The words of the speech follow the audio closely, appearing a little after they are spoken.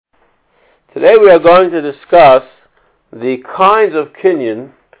Today we are going to discuss the kinds of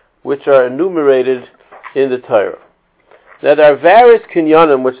kinyan which are enumerated in the Torah. Now there are various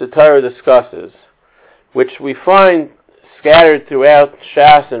kinyanim which the Torah discusses, which we find scattered throughout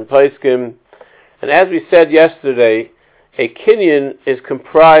Shas and Poskim. And as we said yesterday, a kinyan is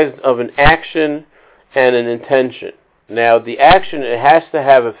comprised of an action and an intention. Now the action, it has to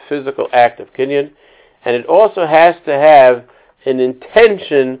have a physical act of kinyan, and it also has to have an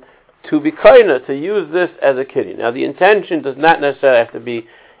intention to be kaina, to use this as a kinyan. Now the intention does not necessarily have to be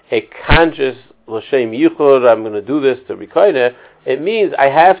a conscious l'shem yichud, I'm going to do this to be kaina. It means I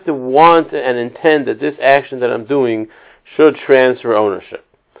have to want and intend that this action that I'm doing should transfer ownership.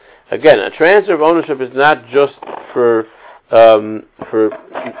 Again, a transfer of ownership is not just for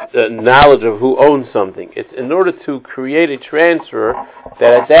knowledge of who owns something. It's in order to create a transfer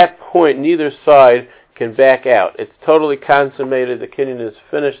that at that point neither side can back out. It's totally consummated, the kinyan is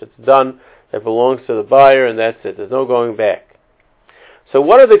finished, it's done, it belongs to the buyer, and that's it. There's no going back. So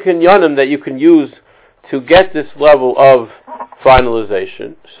what are the kinyanim that you can use to get this level of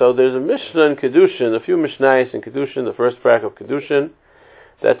finalization? So there's a Mishnah in Kedushin, a few Mishnayos in Kedushin, the first parak of Kedushin,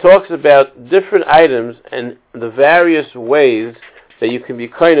 that talks about different items and the various ways that you can be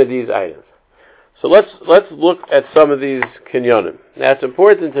kind of these items. So let's look at some of these kinyanim. Now it's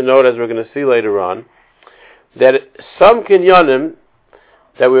important to note, as we're going to see later on, that some kinyanim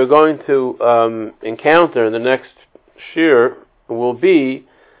that we're going to encounter in the next shir will be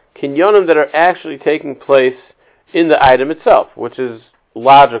kinyanim that are actually taking place in the item itself, which is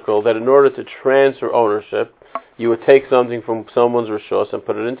logical that in order to transfer ownership, you would take something from someone's rishos and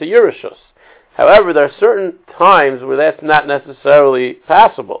put it into your rishos. However, there are certain times where that's not necessarily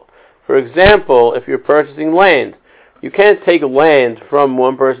possible. For example, if you're purchasing land, you can't take land from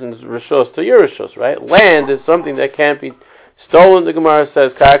one person's rishos to your rishos, right? Land is something that can't be stolen. The Gemara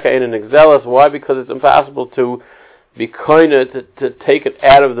says, Karka ein exelas. Why? Because it's impossible to be koina, to take it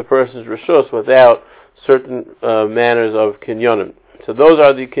out of the person's rishos without certain manners of kinyonim. So those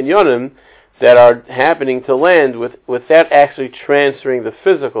are the kinyonim that are happening to land without actually transferring the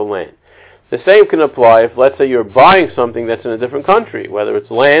physical land. The same can apply if, let's say, you're buying something that's in a different country, whether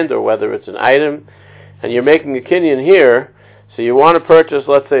it's land or whether it's an item, and you're making a kinyan here, so you want to purchase,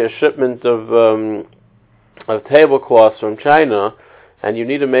 let's say, a shipment of tablecloths from China, and you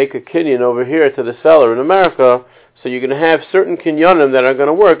need to make a kinyan over here to the seller in America, so you're going to have certain kinyanim that are going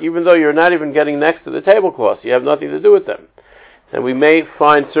to work, even though you're not even getting next to the tablecloths. You have nothing to do with them. And we may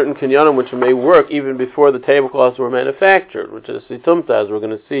find certain kinyanim which may work even before the tablecloths were manufactured, which is situmta, as we're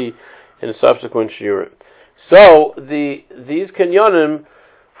going to see in a subsequent shiurim. So these kinyanim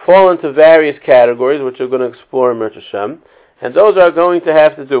fall into various categories, which we're going to explore in Mirz Hashem, and those are going to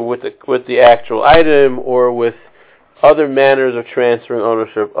have to do with the actual item or with other manners of transferring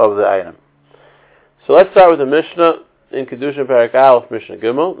ownership of the item. So let's start with the Mishnah in Kedushin Parak Aleph, Mishnah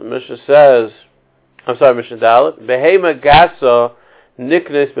Gimel. The Mishnah says, Mishnah Dalet, Behema Gasa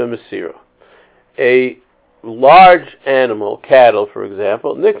Niknes B'Mesira. A large animal, cattle for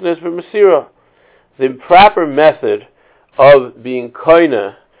example, Niknes B'Mesira. The proper method of being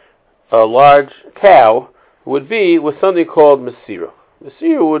koina a large cow would be with something called Mesira.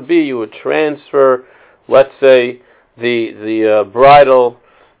 Mesira would be you would transfer, let's say, the bridle,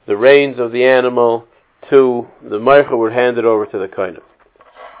 the reins of the animal to the meicher would hand it over to the koina.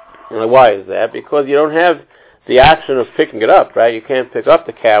 Now, why is that? Because you don't have the option of picking it up, right? You can't pick up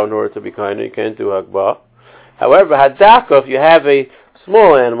the cow in order to be koina. You can't do hagbah. However, hadaka, if you have a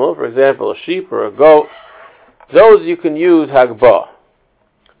small animal, for example, a sheep or a goat, those you can use hagbah.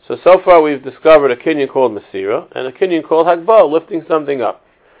 So far we've discovered a kinyan called Mesira and a kinyan called hagbah, lifting something up.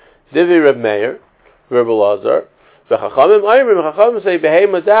 Divi Reb Meir, Reb Elazar, V'chachamim say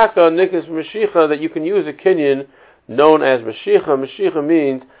behema daka nikis meshicha, that you can use a kinyan known as meshicha. Meshicha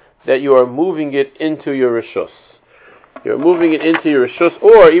means that you are moving it into your rishus. You're moving it into your rishus,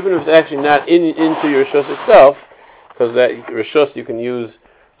 or even if it's actually not into your rishus itself, because that rishus you can use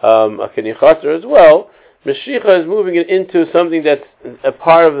a kinyan chaser as well. Meshicha is moving it into something that's a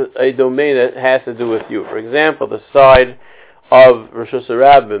part of a domain that has to do with you. For example, the side of Rosh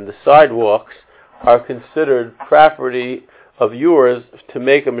Hashanah, the sidewalks are considered property of yours to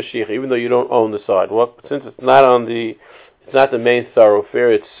make a Meshicha, even though you don't own the sidewalk. But since it's not the main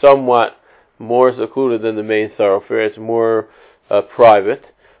thoroughfare, it's somewhat more secluded than the main thoroughfare. It's more private.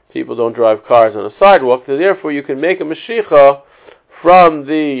 People don't drive cars on a sidewalk, so therefore you can make a Meshicha from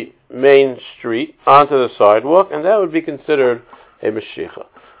the main street onto the sidewalk, and that would be considered a Meshicha.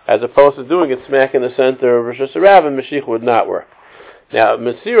 As opposed to doing it smack in the center of Rosh Hashanah, Meshicha would not work. Now,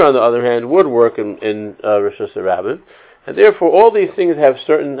 Mesira, on the other hand, would work in Rosh Hashanah, And therefore, all these things have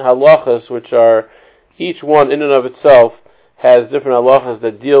certain halachas, which are, each one in and of itself has different halachas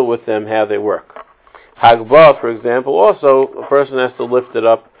that deal with them, how they work. Hagbah, for example, also, a person has to lift it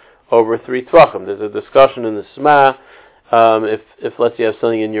up over 3 tvachim. There's a discussion in the Sma, if let's say you have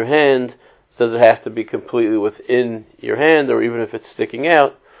something in your hand, does it have to be completely within your hand, or even if it's sticking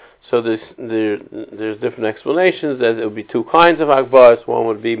out? So there's different explanations, as it would be 2 kinds of hagbahs. One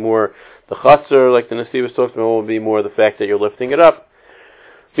would be more the chatzar, like the Nasi was talking about, one would be more the fact that you're lifting it up.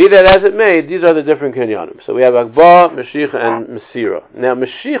 Be that as it may, these are the different kinyanim. So we have hagbah, meshicha, and mesira. Now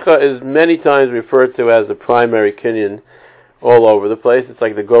meshicha is many times referred to as the primary kinyan all over the place. It's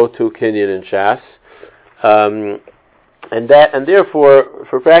like the go-to kinyan in Shas. And therefore,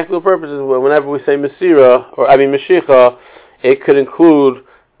 for practical purposes, whenever we say meshicha, it could include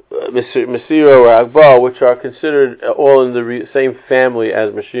mesira or hagbah, which are considered all in the same family as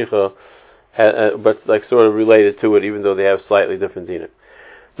meshicha, but like sort of related to it, even though they have slightly different dinim.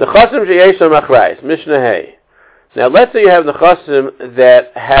 Nechasim sheyesh achrayis, Mishnah Hay. Now, let's say you have nechasim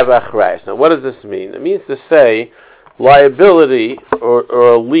that have achrayis. Now, what does this mean? It means to say liability or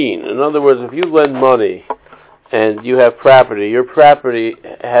a lien. In other words, if you lend money and you have property, your property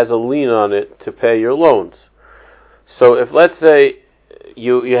has a lien on it to pay your loans. So if, let's say,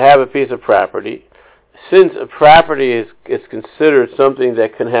 you have a piece of property, since a property is considered something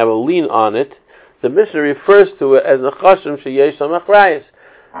that can have a lien on it, the Mishnah refers to it as nechashim sheyesh achrayis.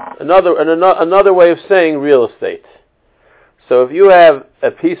 Another way of saying real estate. So if you have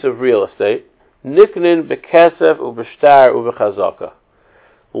a piece of real estate, niknin bekesef ubeshtar ubechazaka.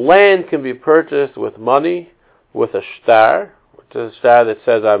 Land can be purchased with money, with a shtar, which is a shtar that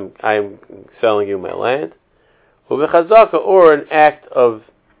says I'm selling you my land, ubechazaka, or an act of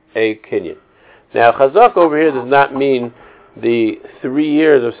a kinyan. Now, chazaka over here does not mean the 3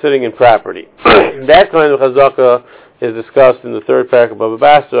 years of sitting in property. That kind of chazaka is discussed in the 3rd parak of Baba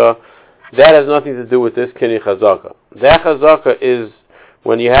Basra. That has nothing to do with this kinyan chazaka. That chazaka is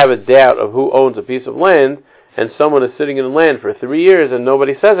when you have a doubt of who owns a piece of land, and someone is sitting in the land for 3 years and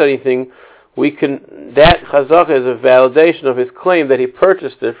nobody says anything. That chazaka is a validation of his claim that he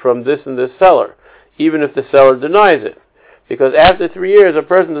purchased it from this and this seller, even if the seller denies it. Because after 3 years, a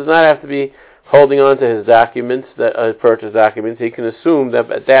person does not have to be holding on to his documents, purchase documents. He can assume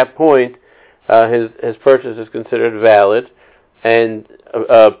that at that point his purchase is considered valid, and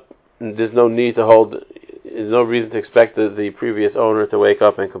there's no need to hold. There's no reason to expect the previous owner to wake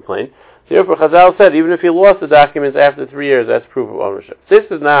up and complain. Therefore, Chazal said even if he lost the documents after 3 years, that's proof of ownership. This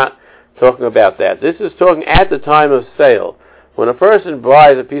is not talking about that. This is talking at the time of sale. When a person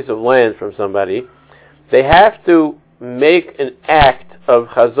buys a piece of land from somebody, they have to make an act of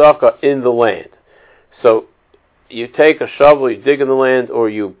chazaka in the land. So you take a shovel, you dig in the land, or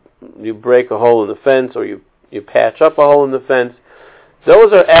you break a hole in the fence, or you patch up a hole in the fence.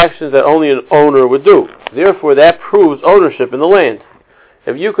 Those are actions that only an owner would do. Therefore, that proves ownership in the land.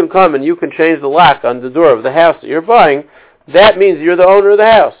 If you can come and you can change the lock on the door of the house that you're buying, that means you're the owner of the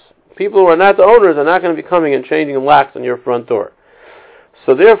house. People who are not the owners are not going to be coming and changing locks on your front door.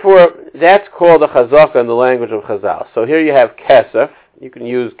 So therefore, that's called a chazaka in the language of Chazal. So here you have kesef. You can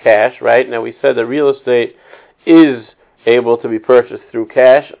use cash, right? Now we said that real estate is able to be purchased through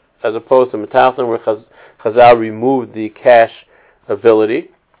cash, as opposed to metalton, where Chazal removed the cash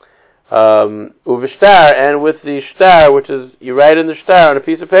ability. Uvishtar, and with the shtar, which is, you write in the shtar on a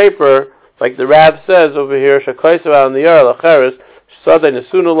piece of paper, like the Rab says over here, Shakaisav on the yar lacheres, Sadei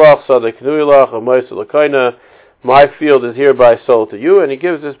nesunulach, Sadei knuyulach, Amoisa lakoina, my field is hereby sold to you, and he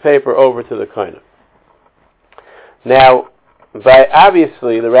gives this paper over to the koina. Now,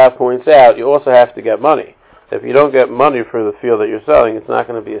 obviously, the Rab points out, you also have to get money. If you don't get money for the field that you're selling, it's not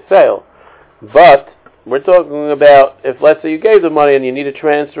going to be a sale. But we're talking about, if let's say you gave the money and you need to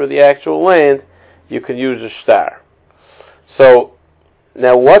transfer the actual land, you can use a shtar. So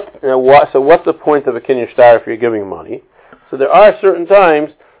what's the point of a kinyan shtar if you're giving money? So there are certain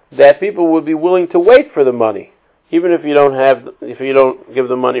times that people would be willing to wait for the money, even if you don't give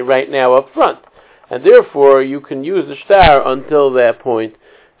the money right now up front, and therefore you can use the shtar until that point,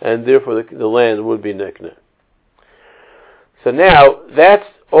 and therefore the land would be nikna. So now that's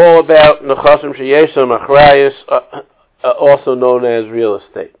all about nechasim sheyesham achrayis, also known as real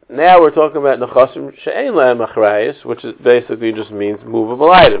estate. Now we're talking about nechasim she'ein lahem achrayis, which basically just means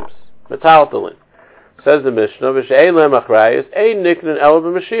movable items, metaltalin. Says the Mishnah, v'she'ein lahem achrayis ein nikna ela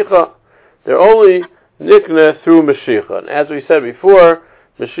b'mashicha. They're only nikna through mashicha. And as we said before,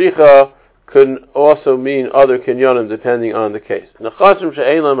 mashicha can also mean other kinyanim depending on the case. Nechasim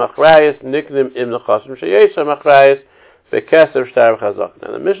she'ein lahem achrayis niknim im nechasim sheyesham achrayis. Now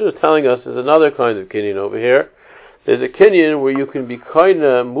the Mishnah is telling us there's another kind of kinyan over here, there's a kinyan where you can be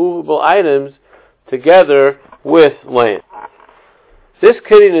koine movable items together with land. This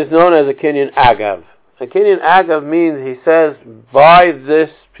kinyan is known as a kinyan agav. A kinyan agav means he says, buy this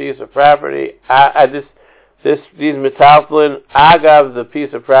piece of property, these metaltalin, agav, the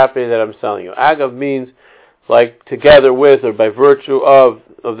piece of property that I'm selling you. Agav means like together with or by virtue of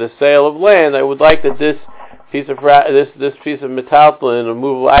the sale of land. I would like that this piece of this piece of metaltalin or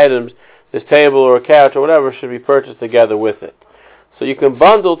movable items, this table or a couch or whatever, should be purchased together with it. So you can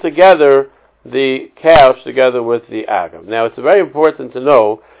bundle together the couch together with the agav. Now it's very important to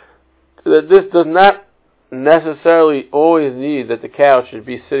know that this does not necessarily always need that the couch should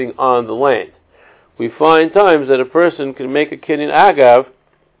be sitting on the land. We find times that a person can make a kinyan agav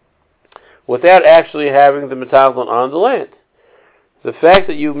without actually having the metaltalin on the land. The fact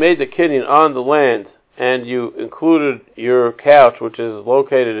that you made the kinyan on the land and you included your couch, which is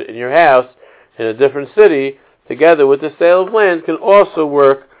located in your house in a different city, together with the sale of land, can also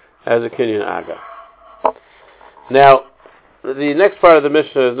work as a kinyan agav. Now, the next part of the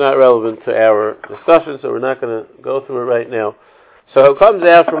Mishnah is not relevant to our discussion, so we're not going to go through it right now. So what comes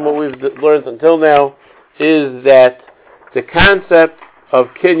out from what we've learned until now is that the concept of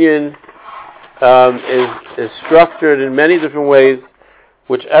kinyan is structured in many different ways,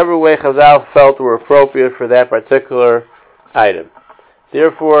 whichever way Chazal felt were appropriate for that particular item.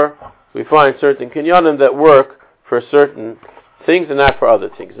 Therefore, we find certain kinyanim that work for certain things and not for other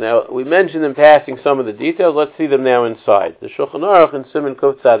things. Now, we mentioned in passing some of the details. Let's see them now inside. The Shulchan Aruch in Siman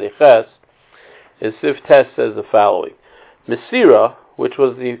Kuf Tzaddik Ches in Sif Tes says the following. Mesira, which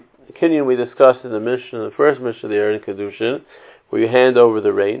was the kinyan we discussed in the Mishnah, the first Mishnah there in Kedushin, where you hand over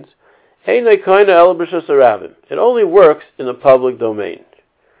the reins, it only works in a public domain.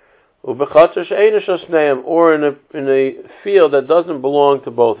 Or in a field that doesn't belong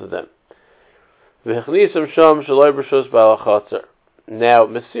to both of them. Now,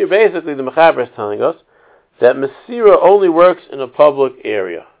 Mesira, basically the Mechaber is telling us that Mesira only works in a public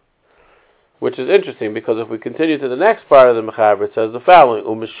area. Which is interesting, because if we continue to the next part of the Mechaber, it says the following.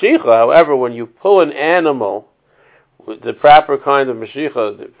 U'Mashicha, however, when you pull an animal, the proper kind of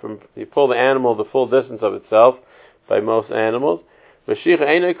Mashicha, you pull the animal the full distance of itself, by most animals, Mashicha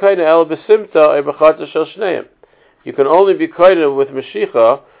ain't koine el besimta e b'chata shel shneim. You can only be koine with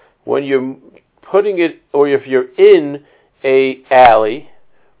Mashicha when you're putting it, or if you're in a alley,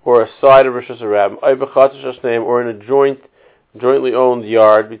 or a side of Rosh Hashanah, e b'chata shel shneim, or in a jointly owned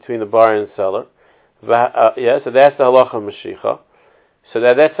yard between the buyer and seller. So that's the halacha of Mashicha. So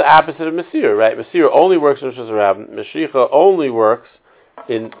that's the opposite of Mesira, right? Mesira only works in Rosh Hashanah. Mashicha only works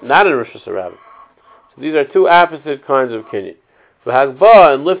not in Rosh Hashanah. So these are two opposite kinds of kinyan.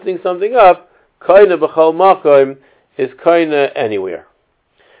 V'hagbah, and lifting something up, kaina b'chol makom, is kaina anywhere.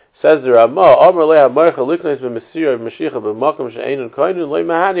 Says the Ramah, Amar leha marcha liknes b'Mesira Mashicha b'makom she'ein kainu loy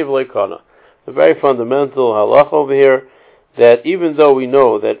mahani v'loy kana. The very fundamental halacha over here, that even though we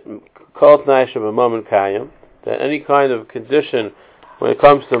know that kol t'nai sheb'mamon kayim, that any kind of condition when it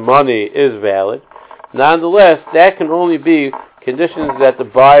comes to money is valid, nonetheless, that can only be conditions that the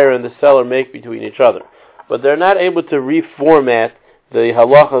buyer and the seller make between each other. But they're not able to reformat the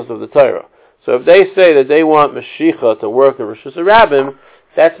halachas of the Torah. So if they say that they want Mashicha to work in Rosh Hashanah,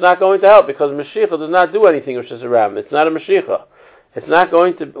 that's not going to help, because Mashicha does not do anything in Rosh Hashanah. It's not a Mashicha. It's not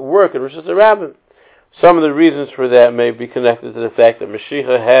going to work in Rosh Hashanah. Some of the reasons for that may be connected to the fact that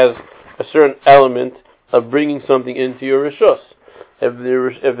Mashicha has a certain element of bringing something into your Rishus. If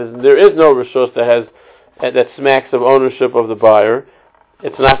there is no Rishus that smacks of ownership of the buyer,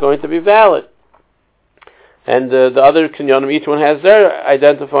 it's not going to be valid. And the other kinyanim, each one has their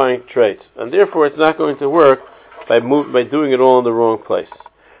identifying traits, and therefore it's not going to work by doing it all in the wrong place.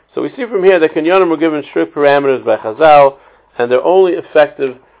 So we see from here that kinyanim were given strict parameters by Chazal, and they're only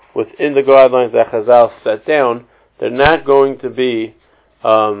effective within the guidelines that Chazal set down. They're not going to be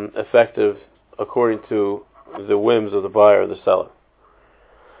effective according to the whims of the buyer or the seller.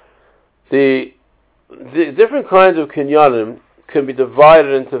 The different kinds of kinyanim can be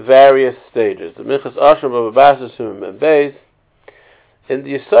divided into various stages. The Minchas Ashram of Abasasim and Beis. In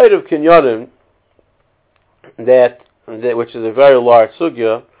the side of kinyanim, which is a very large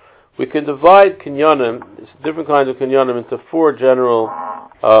sugya, we can divide kinyanim, different kinds of kinyanim, into four general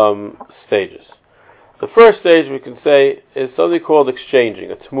stages. The first stage we can say is something called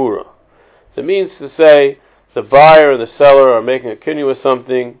exchanging, a tmura. It means to say the buyer and the seller are making a kinyan with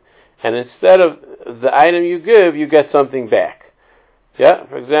something, and instead of the item you give, you get something back. Yeah,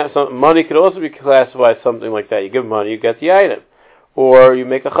 for example, money could also be classified as something like that. You give money, you get the item. Or you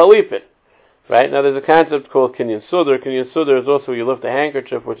make a chalipin. Right? Now there's a concept called kinyan sudar. Kinyan sudar is also where you lift a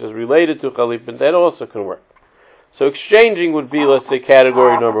handkerchief, which is related to chalipin. That also can work. So exchanging would be, let's say,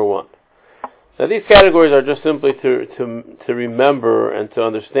 category number 1. Now these categories are just simply to remember and to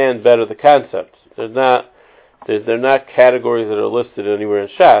understand better the concepts. They're not categories that are listed anywhere in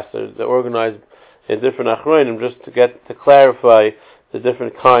Shas. They're organized in different achronim just to clarify the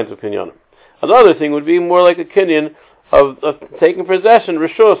different kinds of kinyanim. Another thing would be more like a kinyan of taking possession,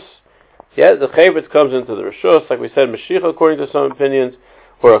 rishus. Yeah, the chavetz comes into the rishus, like we said, Mashiach according to some opinions,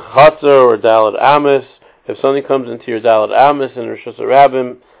 or a chatzar or dalad amis. If something comes into your dalad amis in rishus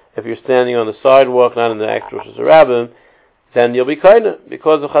harabim, if you're standing on the sidewalk, not in the actual rishus harabim, then you'll be kaina,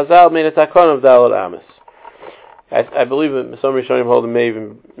 because the Chazal made a takon of dalad amis. I believe that some Rishonim hold may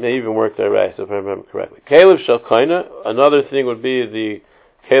even work their rice, if I remember correctly. Kalev shel kaina. Another thing would be the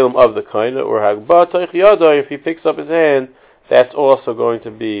kalim of the kaina, or hagba toich yadai. If he picks up his hand, that's also going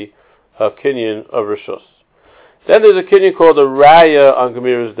to be a kinyan of rishus. Then there's a kinyan called a raya on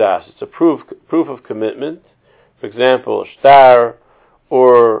Gemirus Das. It's a proof of commitment. For example, a shtar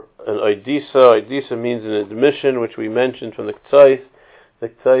or an oidisa. Oidisa means an admission, which we mentioned from the K'tzais. The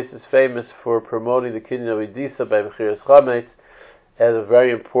K'tzais is famous for promoting the kinyan of oidisa by Mechiras Chametz as a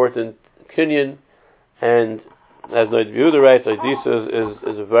very important kinyan, and as Noid Yehuda writes, oidisa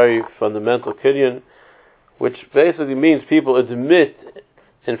is a very fundamental kinyan, which basically means people admit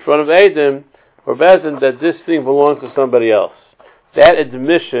in front of Eidim or Bezdin that this thing belongs to somebody else. That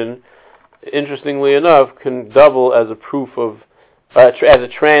admission, interestingly enough, can double as a proof of, as a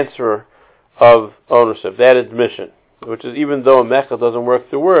transfer of ownership. That admission, which is, even though a mechel doesn't work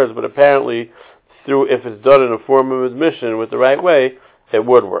through words, but apparently if it's done in a form of admission with the right way, it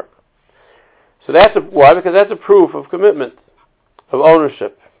would work. So why? Because that's a proof of commitment, of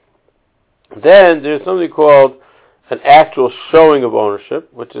ownership. Then there's something called an actual showing of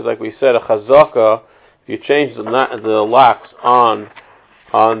ownership, which is, like we said, a chazaka. If you change the locks on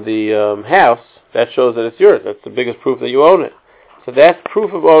the house, that shows that it's yours. That's the biggest proof that you own it. So that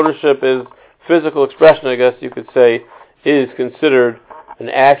proof of ownership is physical expression, I guess you could say, is considered an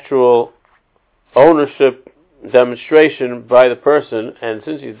actual ownership demonstration by the person, and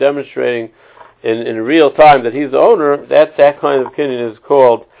since he's demonstrating in real time that he's the owner, that kind of kinyan is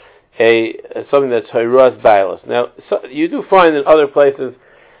called something that's hayras bailas. Now, you do find in other places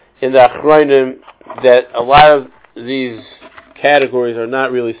in the achronim that a lot of these categories are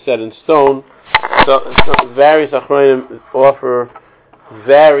not really set in stone. So various achronim offer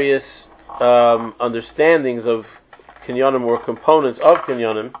various understandings of kinyanim or components of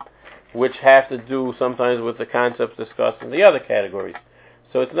kinyanim, which have to do sometimes with the concepts discussed in the other categories.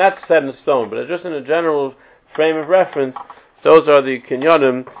 So it's not set in stone, but just in a general frame of reference, those are the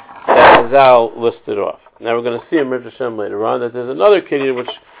kinyanim that Chazal listed off. Now we're going to see in Midrash Hashem later on that there's another kinyan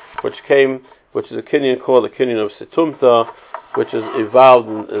which is a kinyan called the kinyan of Situmta, which has evolved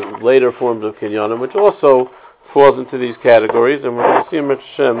in later forms of kinyanim, which also falls into these categories, and we're going to see in Midrash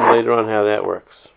Hashem later on how that works.